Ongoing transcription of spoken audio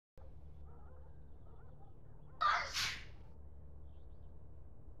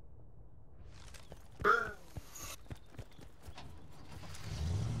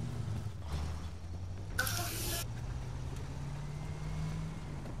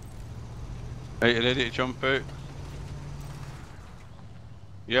Right, you ready to jump out?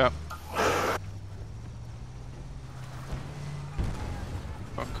 Yeah.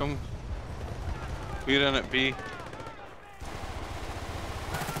 Fuck him. We're in at B.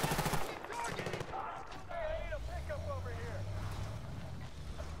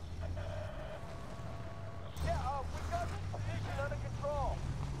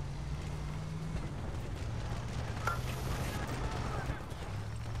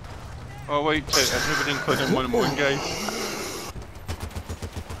 Oh, wait, everybody including one guy.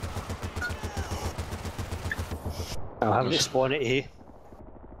 I'll have to spawn at A.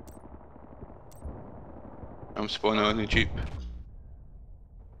 I'm spawning on the Jeep.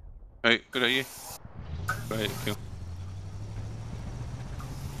 Right, where are you? Right, cool.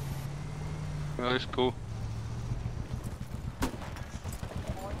 Well, let's go.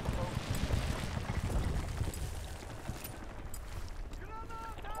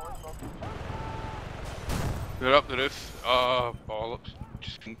 They're up the roof. Ah, bollocks.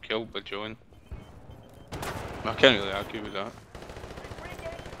 Just been killed by John. I can't really argue with that.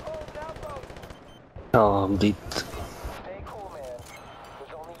 Oh, I'm dead.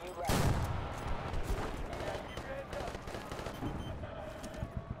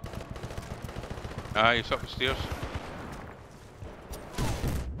 Ah, he's up the stairs.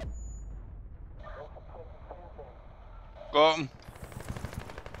 Got him.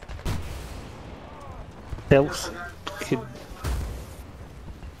 Health.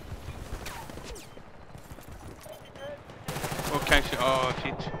 Oh, can't see. Oh,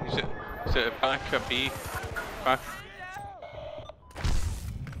 shit. Is it a back or B? Back.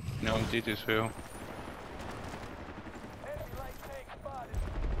 No, I'm dead as well.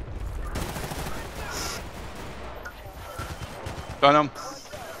 Got him.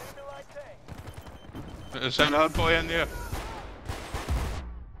 There's another boy in there.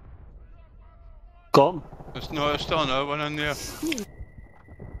 Got him. There's still another one in there.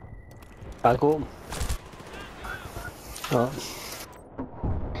 I got him. Oh.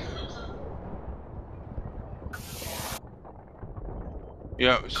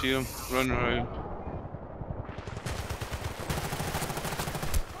 Yeah, we see him running around.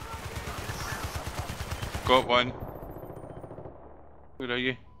 Got one. Where are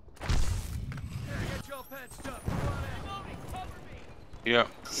you? Yeah.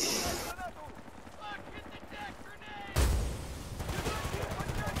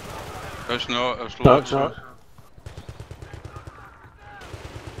 There's not, there's lots of them.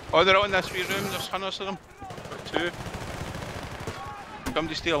 Oh, they're all in this wee room, there's hundreds of them. Got two.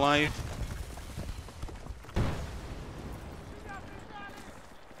 Somebody stay alive.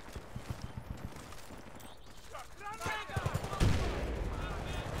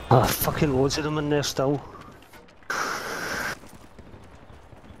 Ah, fucking loads of them in there still.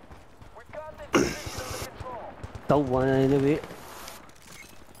 Still one anyway.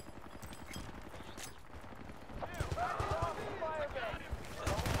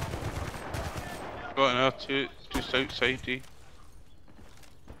 Got another two just outside you.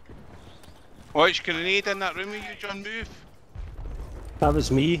 Watch grenade in that room with you, John, move. That was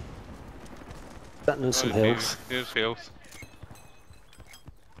me. Sitting on some health. There's health.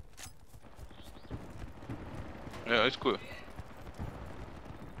 Yeah, let's go.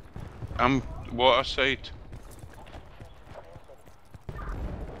 I'm water side.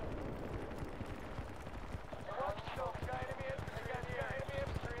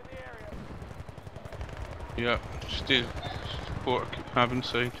 Yeah, stay support cabin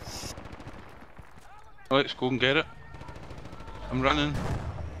side. Let's go and get it. I'm running.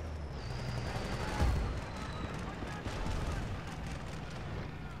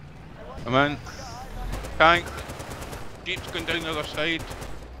 I'm in. Tank. Jeep's going down the other side.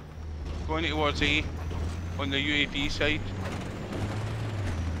 Going towards A on the UAV side.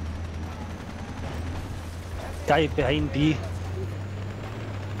 Guy behind B.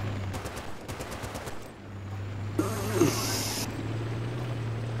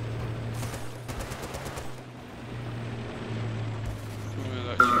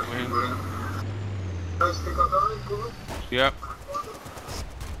 Yep.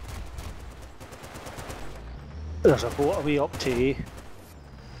 There's a boat away up to A.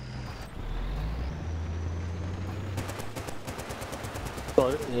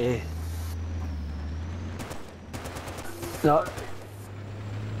 Got it there. No.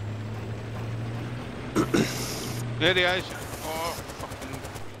 There he is. Oh, fucking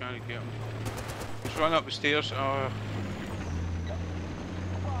trying to get him. He's running up the stairs. Oh.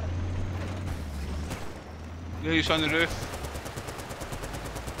 There he's on the roof.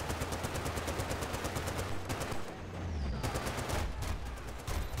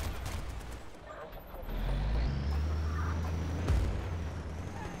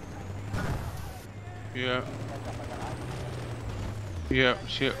 Yeah. Yeah,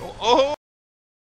 shit. Oh!